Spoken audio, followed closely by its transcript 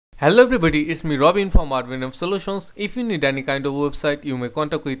Hello everybody, it's me Robin from Admin Solutions. If you need any kind of website, you may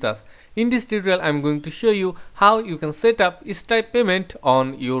contact with us. In this tutorial, I'm going to show you how you can set up Stripe payment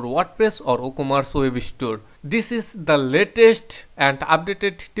on your WordPress or WooCommerce web store. This is the latest and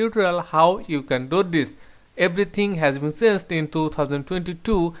updated tutorial how you can do this. Everything has been changed in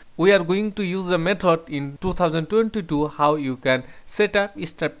 2022. We are going to use the method in 2022 how you can set up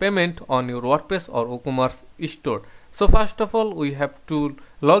Stripe payment on your WordPress or WooCommerce store. So first of all, we have to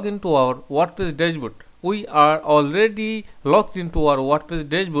log into our WordPress dashboard. We are already logged into our WordPress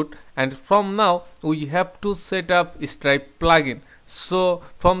dashboard, and from now we have to set up Stripe plugin. So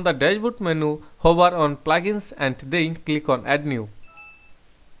from the dashboard menu, hover on plugins and then click on add new.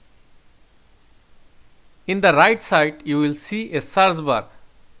 In the right side, you will see a search bar.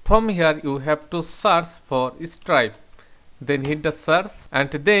 From here you have to search for Stripe. Then hit the search and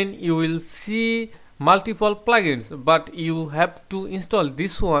then you will see multiple plugins, but you have to install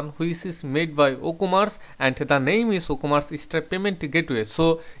this one which is made by WooCommerce and the name is WooCommerce Stripe Payment Gateway.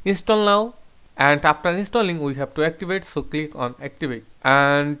 So install now, and after installing we have to activate, so click on activate.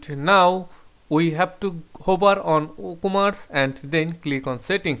 And now we have to hover on WooCommerce and then click on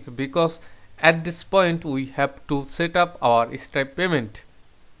settings, because at this point we have to set up our Stripe payment.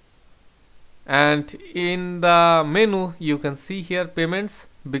 And in the menu you can see here payments,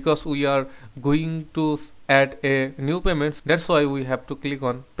 because we are going to add a new payment, that's why we have to click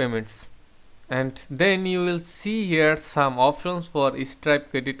on payments. And then you will see here some options for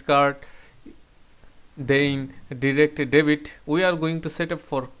Stripe credit card, then direct debit. We are going to set up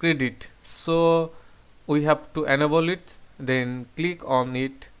for credit, so we have to enable it, then click on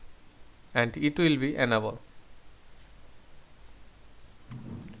it and it will be enabled.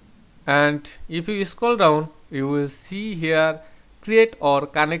 And if you scroll down, you will see here create or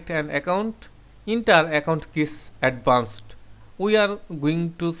connect an account, enter account keys advanced. We are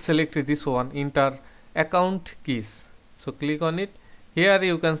going to select this one, enter account keys. So click on it. Here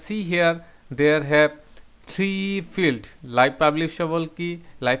you can see here there have three fields: live publishable key,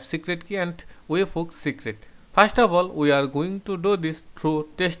 live secret key and webhook secret. First of all, we are going to do this through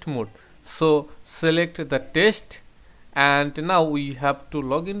test mode. So select the test, and now we have to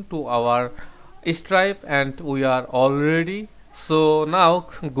log into our Stripe and we are all ready. So now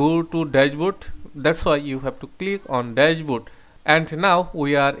go to dashboard, that's why you have to click on dashboard, and now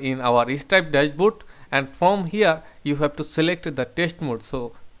we are in our Stripe dashboard, and from here you have to select the test mode.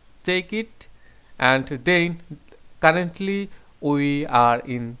 So take it, and then currently we are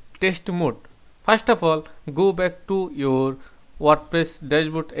in test mode. First of all, go back to your WordPress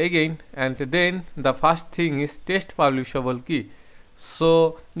dashboard again, and then the first thing is test publishable key.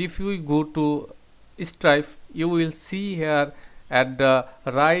 So if you go to Stripe, you will see here at the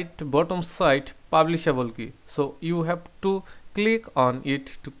right bottom side publishable key. So you have to click on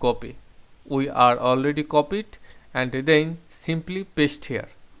it to copy. We are already copied, and then simply paste here,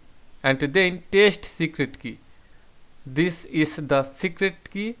 and then test secret key. This is the secret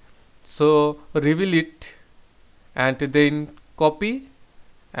key, so reveal it and then copy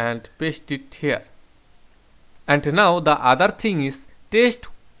and paste it here. And now the other thing is test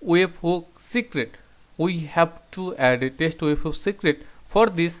webhook secret. We have to add a test webhook secret. For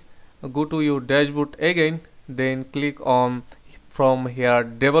this, go to your dashboard again, then click on from here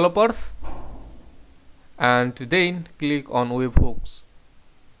developers, and then click on webhooks.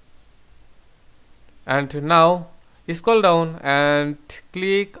 And now scroll down and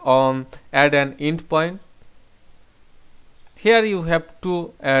click on add an endpoint. Here you have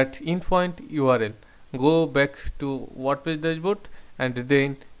to add endpoint URL. Go back to WordPress dashboard, and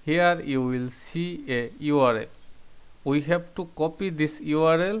then here you will see a URL. We have to copy this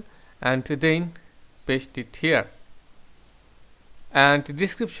URL and then paste it here. And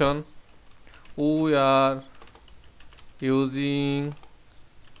description, we are using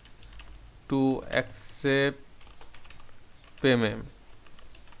to accept payment,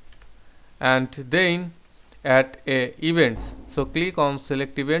 and then add a events. So click on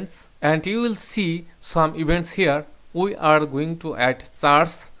select events, and you will see some events here. We are going to add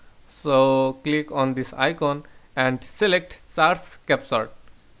charts, so click on this icon and select charts captured.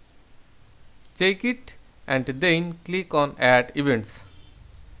 Check it and then click on add events.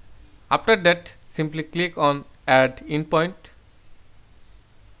 After that, simply click on add endpoint,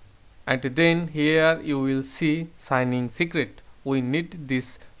 and then here you will see signing secret. We need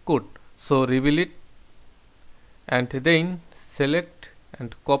this code, so reveal it and then select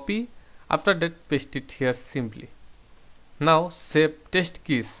and copy. After that, paste it here simply. Now save test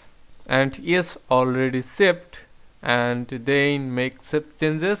keys, and yes, already saved, and then make save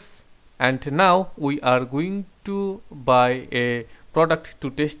changes. And now we are going to buy a product to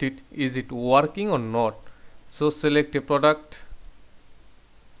test it, is it working or not. So select a product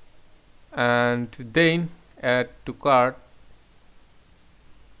and then add to cart,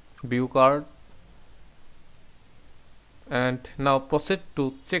 view cart, and now proceed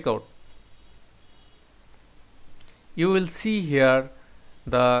to checkout. You will see here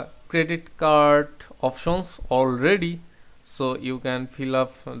the credit card options already, so you can fill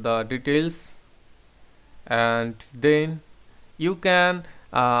up the details, and then you can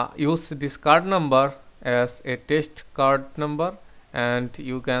use this card number as a test card number, and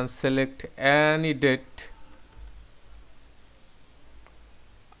you can select any date,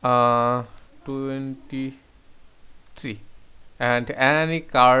 23, and any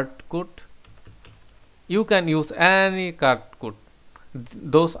card code. You can use any card code.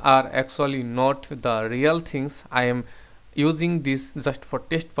 Those are actually not the real things. I am using this just for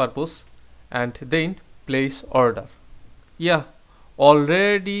test purpose, and then place order. Yeah,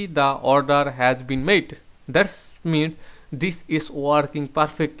 already the order has been made. That means this is working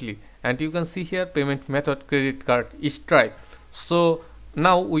perfectly, and you can see here payment method credit card Stripe. So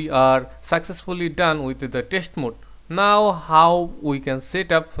now we are successfully done with the test mode. Now how we can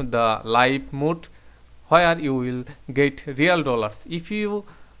set up the live mode where you will get real dollars. If you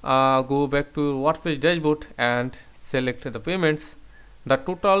go back to WordPress dashboard and select the payments, the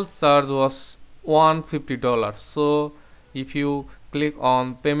total charge was $150. So if you click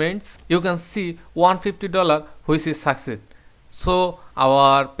on payments, you can see $150, which is success. So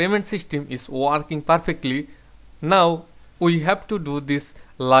our payment system is working perfectly. Now we have to do this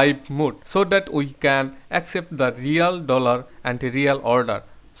live mode so that we can accept the real dollar and real order.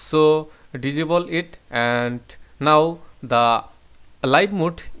 So disable it, and now the live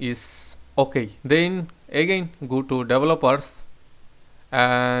mode is okay. Then again go to developers,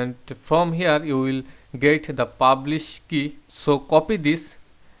 and from here you will get the publish key. So copy this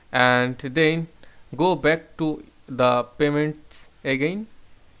and then go back to the payments again,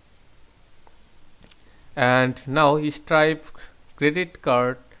 and now Stripe credit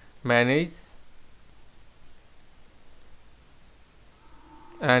card manage,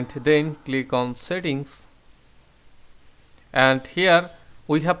 and then click on settings, and here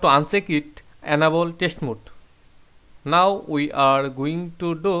we have to uncheck it, enable test mode. Now we are going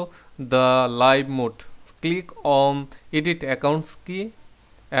to do the live mode. Click on edit accounts key,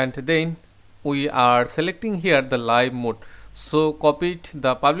 and then we are selecting here the live mode. So copy it,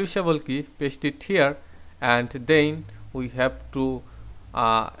 the publishable key, paste it here, and then we have to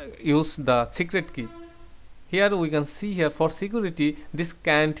use the secret key. Here we can see here, for security this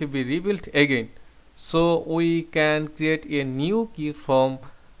can't be rebuilt again, so we can create a new key from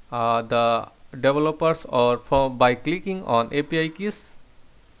the developers or by clicking on API keys,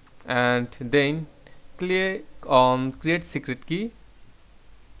 and then click on create secret key,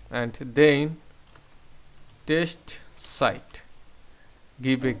 and then test site,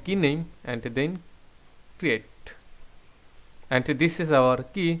 give a key name, and then create. And this is our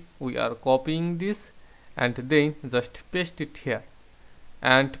key. We are copying this and then just paste it here.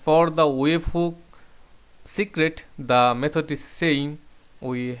 And for the webhook secret, the method is same.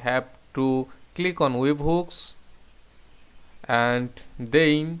 We have to click on webhooks, and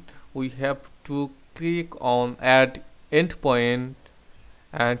then we have to click on add endpoint,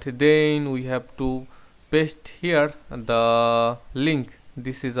 and then we have to paste here the link.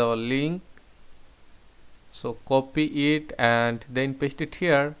 This is our link, so copy it and then paste it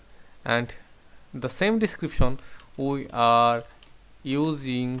here, and the same description we are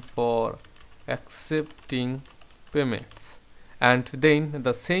using for accepting payments. And then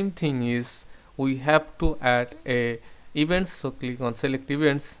the same thing is we have to add a events, so click on select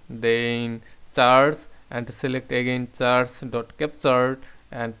events, then charge, and select again charge.captured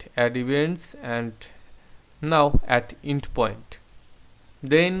and add events, and now add endpoint.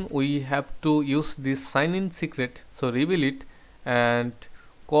 Then we have to use this sign in secret, so reveal it and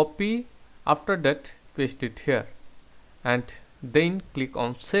copy, after that paste it here, and then click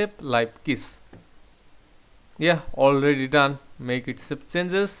on save live keys. Yeah, already done. Make it save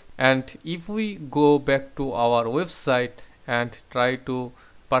changes, and if we go back to our website and try to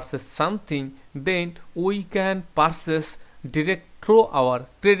purchase something, then we can purchase direct through our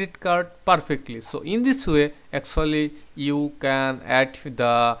credit card perfectly. So in this way actually you can add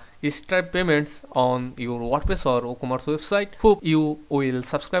the Stripe payments on your WordPress or WooCommerce website. Hope you will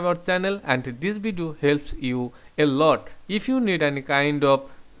subscribe our channel, and this video helps you a lot. If you need any kind of,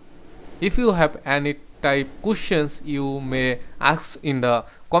 if you have any type questions, you may ask in the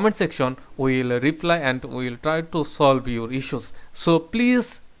comment section. We will reply and we will try to solve your issues. So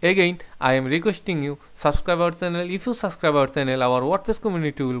please Again, I am requesting you subscribe our channel. If you subscribe our channel, our WordPress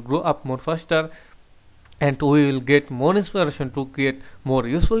community will grow up more faster, and we will get more inspiration to create more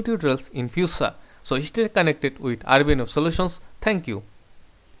useful tutorials in future. So stay connected with RBNF Solutions. Thank you.